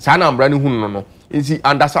sana ambrani hunu no is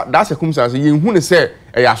under that circumstance you hunu say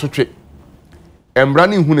e ya sotwe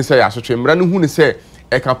embrani hunu say ya sotwe embrani hunu say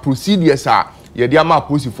e can procedures ye dia ma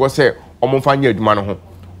police for say omfa nya adwuma no ho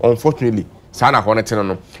unfortunately saa na ho ne tene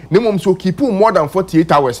no nemom so keep more than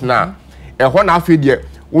 48 hours na ho na afi de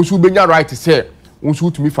wonso benya right say wonso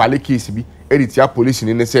utumi file case bi editia police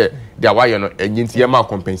ni ne say dia why no enyinti yema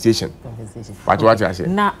compensation what I say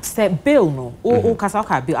na say bill no o kasa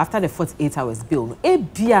ka bill after the 48 hours bill no e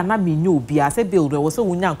bia na menyo bia say bill no wo so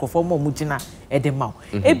wunya nkofo mo mugina edema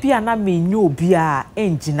e bia na menyo bia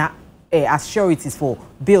engina as sureties for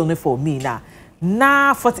bill no for me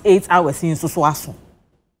na 48 hours in so aso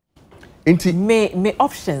enti me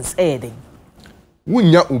options den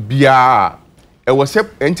wunya obia e wo se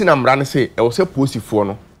enti na mra ne say e wo se posifo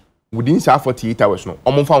no within 48 hours no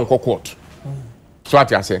omfa nko court so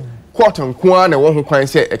what I say court nko na wo ho kwan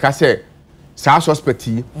say e ka say sa suspect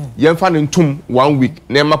yi yemfa ne ntum 1 week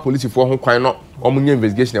na ma police for ho kwan no omunye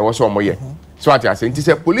investigation e wo so omoye so what I say enti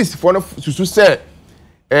say police for no susu say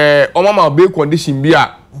omama bail condition bi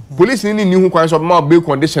a police ni ho kwan so omama bail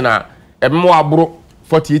condition a e mo abro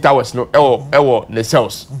 48 hours no ewo the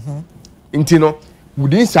cells enti no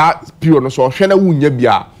within sa period no so hwe na wunya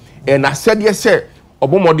bia na said yes say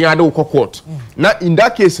obomodin ade wo court na in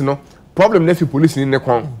that case no problem na fi police ni ne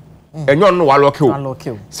kon enyo no wa lock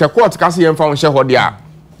se court ka se yemfa won hye ho dia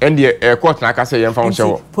and the court na ka se yemfa won hye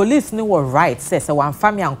ho police ni were right say one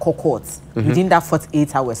family and court within that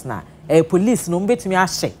 48 hours na police no mbetumi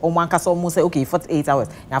ahye o man ka so mo say okay 48 hours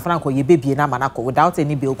na fana ko ye bebie na manako without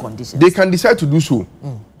any bail conditions they can decide to do so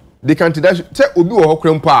they can decide say obi wo ho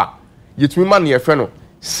krempa yetumi man ye fe no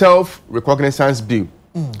self recognizance bill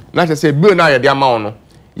na say bill na ye de ama no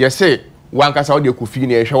ye say wan kasa wo de kofi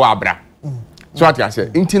na ye hwe wa abra so what I say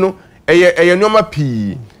inti no eye noma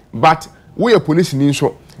pi but we police ni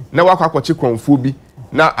nso na wakwakochi kronfo bi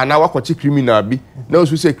na ana wakwachi criminal bi na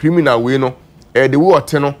osu say criminal we no the way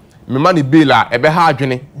ote no me ma ni bail a ebe ha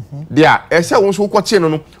adwene there e say won so kwachi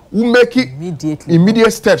no we make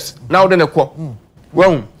immediate steps now then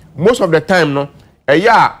well most of the time no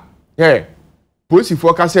police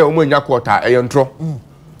for ka say o mo nya court a eye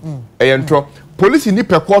ntro police ni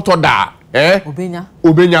pe court da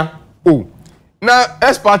obenya na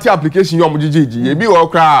party application yo mujiji ye bi wo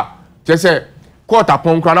kra che say court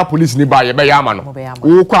apon kra na police ni ba ye be ya ma no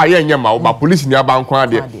wo kwa ye nya ma wo ba police ni aba nkwa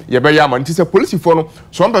de ye be ya ma nti say police for no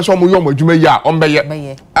so person mo yo mo adwuma yi a on be ye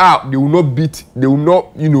they will not beat they will not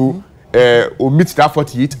omit that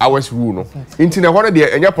 48 hours rule no nti na ho de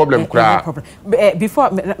enya problem kra before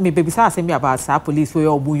me baby say me about sa police we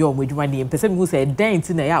yo mo adwuma ni pese me say den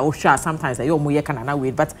nti na ya o hwa sometimes yo mo ye kana na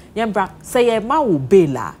wait but yembra say ye ma wo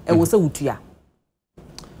bail a e wo say wutua.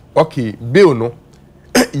 Okay, bail no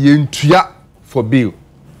yentua for bail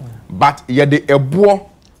but ye de ebo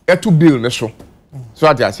eto bail ne so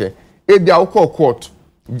what I say e dia wo court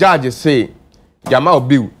judge say jama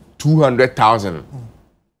bail 200,000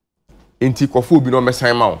 enti kofo bi no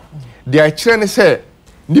mesan ma wo de a kire ne say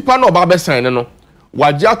nipa no ba besan ne no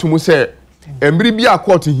waje atomu say emri bi a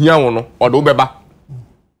court hia wo no odo beba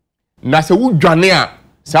na se wo dwane a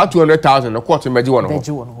sa 200,000 no court meji wo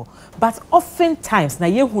no but oftentimes na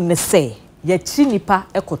yehu ne say ye chi nipa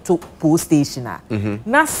ekoto police station a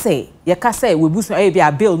na say ye ka say we busu e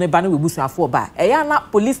bia bail ne ba na we busu afo ba e ya na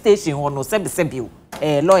police station ho no se bill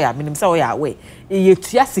lawyer minim say o ya we ye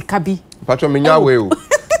tua sika bi patro menya we o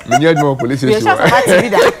menya dmo police station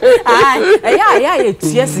ye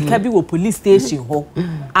tua sika bi wo police station ho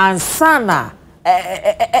ansana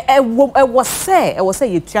was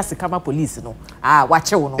say you trust kama police no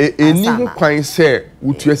wache wo no eni hu kwan say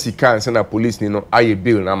wo tua sika ansa na police ni no aye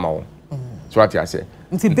bail na ma wo so what I say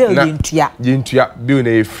nti bail yentua bail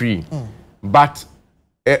na free but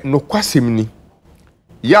no kwasem ni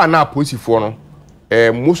ya na police for no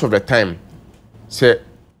most of the time say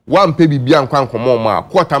one pay bibia nkwan komo ma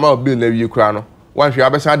quarter ma bail na wie kura no one hwe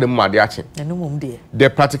abesa de mmade ache eno mum de the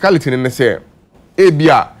practicality ne say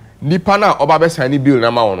ebia nipa na oba be sign bill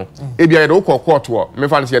na ma wono ebia ye de wo court wo me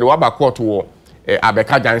fa se ye de wo ba court wo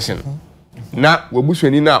abeka junction na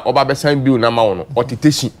wabusuani na oba be sign bill na ma wono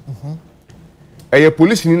otiteshi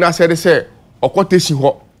police ni na said say okoteshi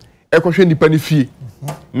ho ekohwe nipa ni fie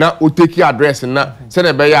na oteki address na se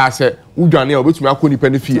na be ya se udwane obetumi akọ nipa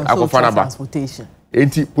ni fie akofa na ba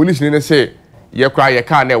enti police ni say ye kra ye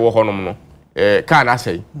car na e wo honom no car na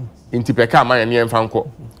say enti pe car ma ye ne emfa nko.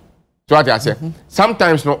 So what I say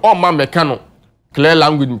sometimes no all man mechano clear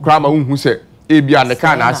language crama who say ebia ne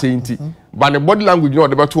can na say nti but the body language no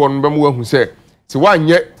the beto on bemu who say se wan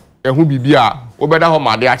ye ehu bibia obeda ho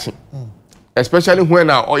made ache especially when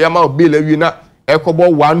na oyama bail awi na ekobo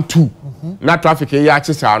 1 2 na traffic ya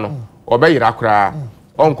ache sa no obeyira kra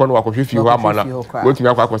onko no wakohwe fi ho amana wotumi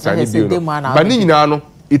akwakosa ni bio but ni nyina no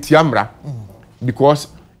etia mra because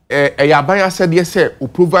eyaban said yes say o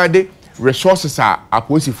provide resources are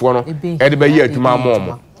aposifo no e de be ye adwuma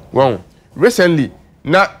mom won recently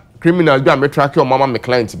na criminals bi am track your mama me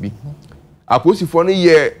client bi aposifo no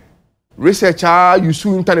ye researcher you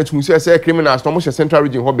sue internet mu say criminals no mo central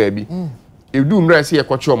region ho ba bi e do mra say ye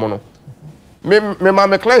kwache omo no me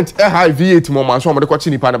mama client e high V8 mo man so mo de kwache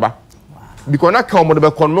nipa ne ba because na ka omo de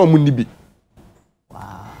be kon no mu ni bi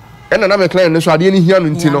ena na me client no so ade ni hia no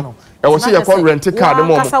nti no e wo say ye kon rent car de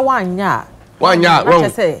mo kasa wanya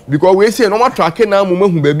because we say no ma track na mo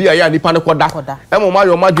mahu ba bi aya nipa ne koda e mo ma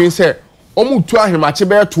yo ma dwen say omu tu ahemache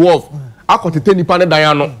be 12 akotete nipa ne dan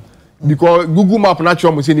ano because Google map na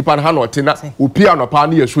cho mo say nipa ne ha no te na opi anopa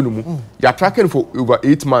na yeso no mu ya tracking for over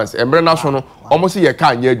 8 months emre na so no omo say ye ka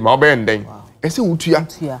anya adwuma obe nden e say wutua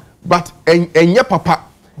but enye papa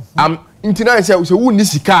intina say wu ni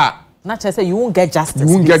sika na che say you won't get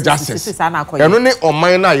justice eno ne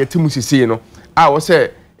oman na yetimu sisi no a wo say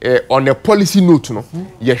on a policy note no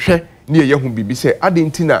ye hwe ne ye hu bibi say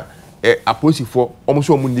adentina aposifo omo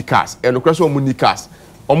so omu cars enokra so omu cars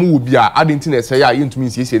omo wo bia adentina say ya yentumi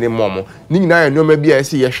nsiesie ne momo ni nyina enoma bia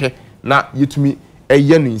ese ye hwe na yetumi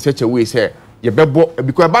eye no in such a way say ye bebo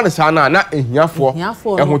because ba ne sa na ehiafo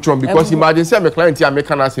eho trom because imagine say me client ya me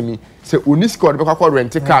kana asemi say oni score be kwakọ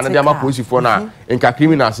rent car na dia ma aposifo na enka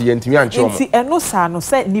criminals ye ntimi anche omo nti eno sa no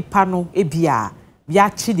say nipa no ebia ya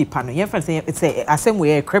chidi pano yen friend say it's a same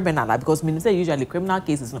way criminal because me say usually criminal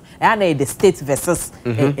cases no na the state versus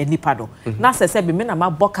nipa no na say be me na ma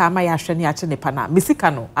boka ma ya hwe ne ya che nipa na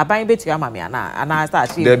misika no aban betu ama me ana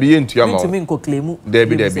start there be entu ama ntumi nko claim there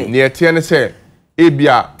be ne etie ne say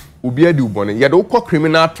ebia obi adi ubone ye de ukọ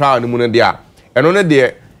criminal trial no mu no de a eno ne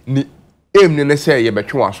de ni aim ne say ye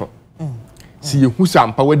betwe waso si ye hu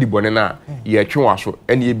sampa wadi bone na ye twe waso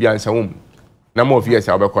ene ye bia nsa wom na mo ofie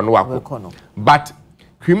say obekọ no wako but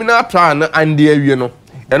criminal trial no ande awie no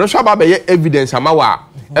eno so aba be ye evidence ama wa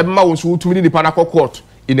e be ma wo so utumi ni pa court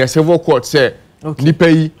in a civil court say ni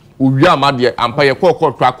pay owi amade ampa ye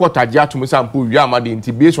court agye atum sampa owi amade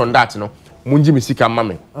nti based on that no munji misika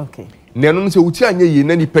mame okay na eno se uti anye ye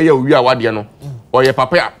na ni pay ya owi awade no oye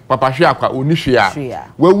papa hwe akwa oni hwe a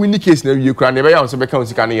we win case na wie kura na be ya so be ka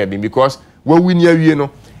sika na ye dem because we win awie no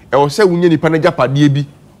e wo se wunye nipa na japade bi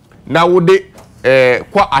na wo de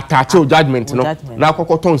kwa attach judgment no na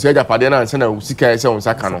kokoton se japade na nse na usika se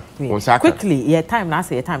onsaka no onsaka quickly your time na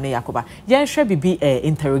say your time na yakoba yen hwe bibi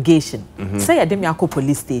interrogation say ya dem yakọ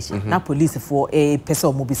police station na police for person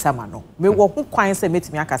omo bisama no me wo ho kwan se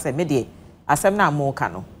metimi aka se me de asem na mo ka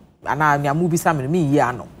no ana nya mo bisama me yi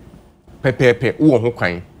ano pepepe wo ho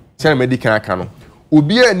kwan se na medical aka no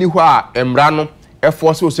obi ani ho a emra no e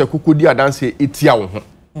force o se kokodi adanse etia wo ho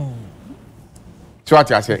so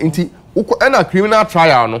ati ase nti uko ena criminal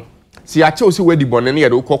trial no si ache o si wedi bone ne ye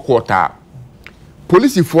de uko court a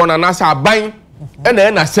police fo na na sa aban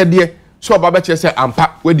ena sede so oba be che se ampa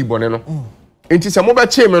wedi bone no enti se mo be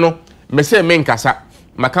che me no me se me nkasa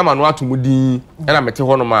makama no atomudi ena mete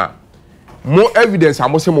ho no ma mo evidence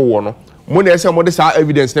amose mo wo no mo na ese mo de sa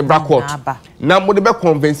evidence ne bra court na mo de be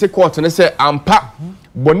convince court ne se ampa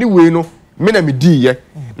bone we no me na me di ye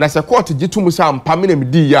na se court gitu sa ampa me na me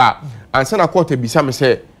di ya ansa na court ebisa me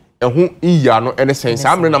se ehu iya no ene sense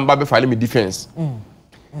amre na mba be file me defense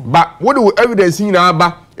but what do evidence ni na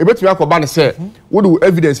aba ebetumi akoba ne se what do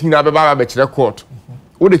evidence ni na aba be kire court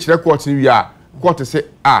what the kire court ni wi a court say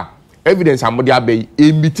evidence amode abai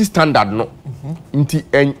emiti standard no nti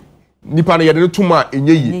nipa na yede tuma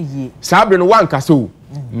enye yi sabre no wankase o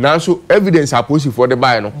nanso evidence aposi for the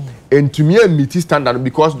buy no entumi emiti standard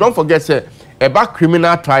because don't forget say about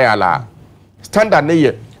criminal trial standard na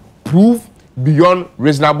ye prove beyond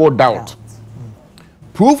reasonable doubt.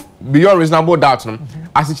 Proof beyond reasonable doubt.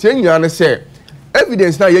 As it's saying, you say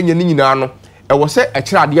evidence na yen yen no. E was say a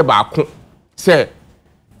child de baako say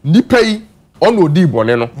nipa yi ono di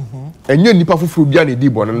bone no. Enye nipa fufuru bia na di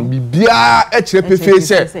bone no. Bibia e kire pefe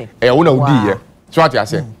say e wo na odi ye. So what you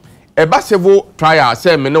say? E ba civil trial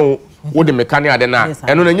say me no wo de mechanic ade na.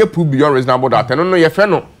 Eno na nye proof beyond reasonable doubt. Eno no ye fe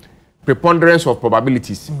no preponderance of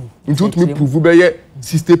probabilities. Into to me prove be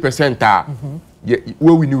 60%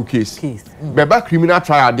 we win new case. Beba criminal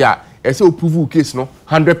trial there, e say prove case no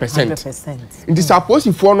 100%. It is supposed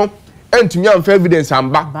if for no entumi am evidence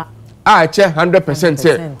amba a che 100%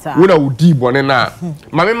 say we na odi bone na.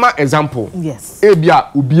 Mama example. Yes. E bia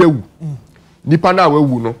obi ewu. Nipa na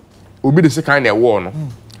wewu no, obi de sekan na e wo no.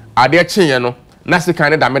 Ade chenye no, na sekan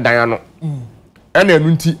na da medan no. Ena enu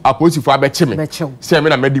nti aposifo abeche me se me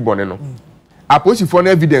na medi bone no aposifo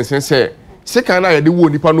na evidence say sekan na ye de wo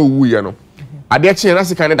nipa no owu ye no ade che na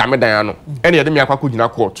sekan na da medan no ena ye de me akwa kogina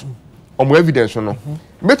court omo evidence no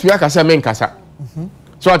metumi aka se me nkasa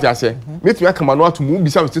so what I say me to come no to mu bi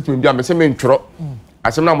some statement bi am say me ntworo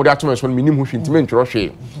asem na mo de ato so minim ho hwinti me ntworo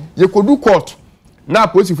hwe ye kodu court na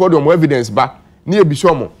police for the evidence ba na e bi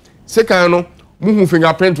so mo second no mu hu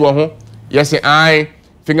fingerprint wo ho yes ai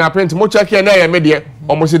fingerprint mo check here na ye me de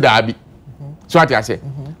omo se daabi so what I say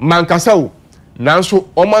mankasa o nanso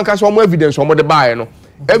omankasa omo evidence omo de baaye no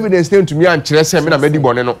evidence na ntumi an kire se me na medi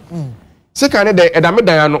bone no second ne de eda me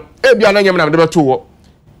dan no e bia na nyem na me de beto wo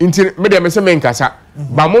inti me de me se me nkasa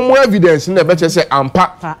ba mo evidence na be che se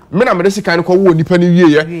ampa me na me de sika ne ko wo nipa ni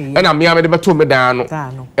wie ye e na me ya me de beto me dan no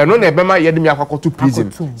e no na e be ma ye de me akwakoto prison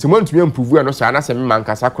se mo ntumi improve e no sa na se me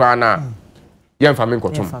mankasa kra na ye mfa me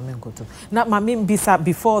nkotom na mama mbisa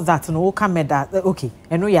before that no come that okay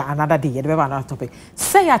e no ya another day ye de be another topic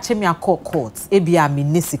say ya che me akọ court e bia me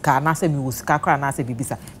nisika na se me wo sika kra na se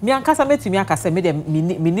bibisa me ankasa metumi akasa me de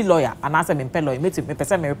me ni lawyer na se me pɛ lawyer metumi me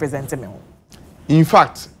pese me represent me ho. In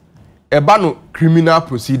fact, no criminal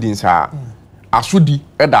proceedings are asudi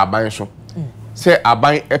eda aban so. Say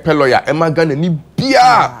aban epe lawyer emagana ni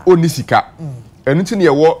bia onisika. Enu ti ne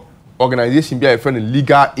wo organization bia e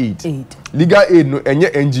legal aid. Legal aid no enye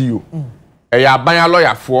NGO. Ya aban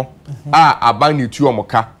lawyer fo aban ni tu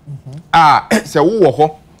omoka. Se wo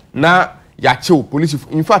ho na ya chew police.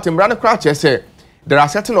 In fact, Mmara no cra che say there are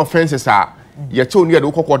certain offenses ya chew ni e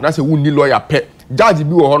do court na say wo ni lawyer pe. Judge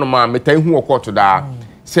bi wo ho no ma metan hu wo court da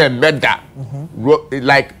say murder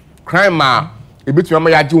like crime e betu ma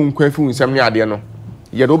ya je nkwa fi nsem ni ade no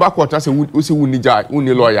ye do ba court say wo si wo ni judge wo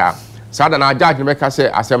ni lawyer sada na judge no make say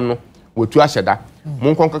asem no wotu ahyeda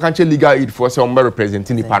mon kon kan che legal aid for say on be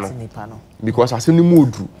representing ni pa no because asem ni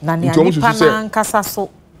modu nti o so say nkasa so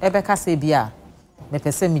e be kasa bia me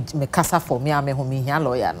pese me kasa for me a me ho me hia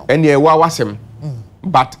lawyer no ene e wa wasem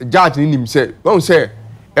but judge ni nim say won say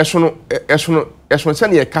esono se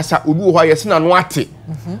na ye kasa obi wo ho ye se na no ate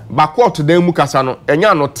ba court dan mu kasa no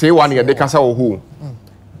enya no te wa na ye de kasa wo ho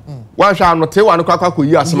wan hwa no te wa no kwakwa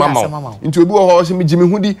yi asema ma nti obi wo ho se mi jimi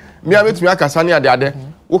hudi mi a metumi akasa na ade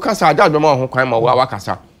wo kasa aja adwama ho kwan ma wa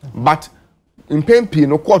kasa but impempi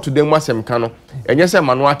no court dan mu asem ka no enye se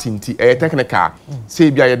ma no ate nti e technical se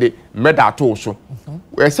bia ye de meda to so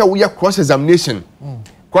we se wo ye cross examination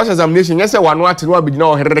yes wa no ate no abigina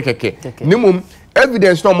o herere keke nimum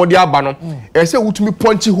evidence no modi aba no e say wutumi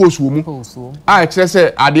punch holes wo mu e kire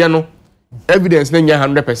say ade no evidence na nya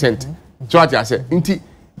 100% so what you say nti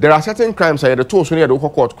there are certain crimes that the to so na the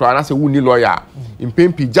court kra na say wo ni lawyer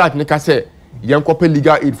impempi judge ne ka say yenkope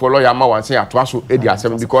legal aid for lawyer ma wan say ato so e di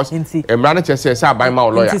asem because Mmara no say say aban ma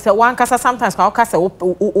lawyer nti say one kasa sometimes ka say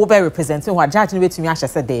wo be representing what judge no betumi ahye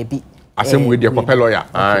say there be asem we dey kope lawyer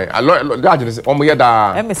judge say omo ye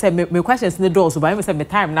da me say me questions ne do so but me say me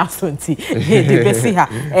time now so nti dey be see ha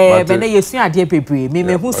me na yesu ade bebre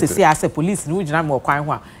me hu sese ase police no gina me okwan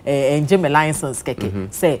ho enje me license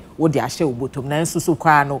keke say wo dey ahye wo botom na nso so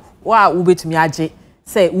kwa no wo betumi age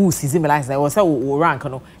say who sees me license or say wo rank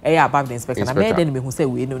no above the inspector na me dey me hu say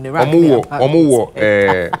we no ne rank omo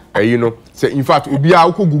you know say in fact obi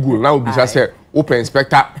a ko Google na obi say open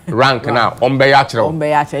inspector rank now ombe ya kire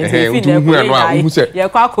you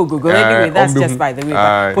kwa ko Google anyway that's just by the way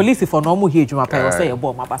but police for no mo here djuma pa say e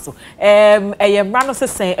bo maba so Mmara no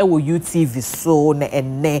sesen e wo UTV so na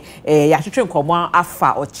enne ya twetwe nkomo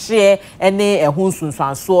afa oche ene ehun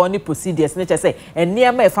sunsuanso ni procedures ne che say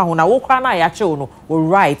enne ma e fa ho na wo kwa na ya kire no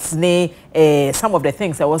rights ne some of the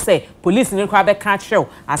things I will say police ni kwa be catch show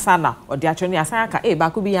asana or the actually asana ka ba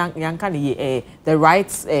ku bi yanka ni the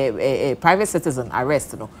rights private citizen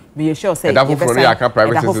arrest no me sure say private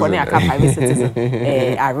citizen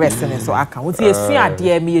arrest and so aka won ti esu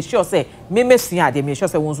ade me sure say me sua ade me sure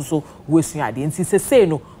say won so wo sua ade nti say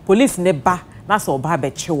no police ne ba na so ba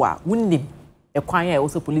be chewa wonnim ekwan ya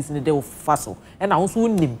also police ne de fa so e na won so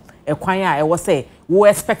wonnim ekwan ya e wo say wo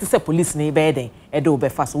expect say police ne be den e de wo be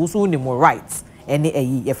fa so wo so wonnim rights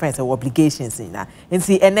any your friends or obligations na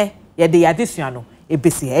nti ene ye de addition no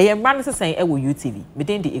ebesi Mmara no sesen e wo UTV me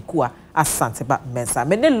den de ekua asante ba mensa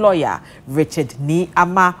me ne lawyer Richard ni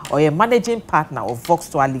ama or managing partner of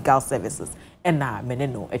Voxtoa Legal Services and na me ne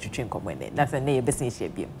no etwetwe nkomo ne na se ne ebesi hye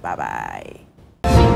biem bye bye.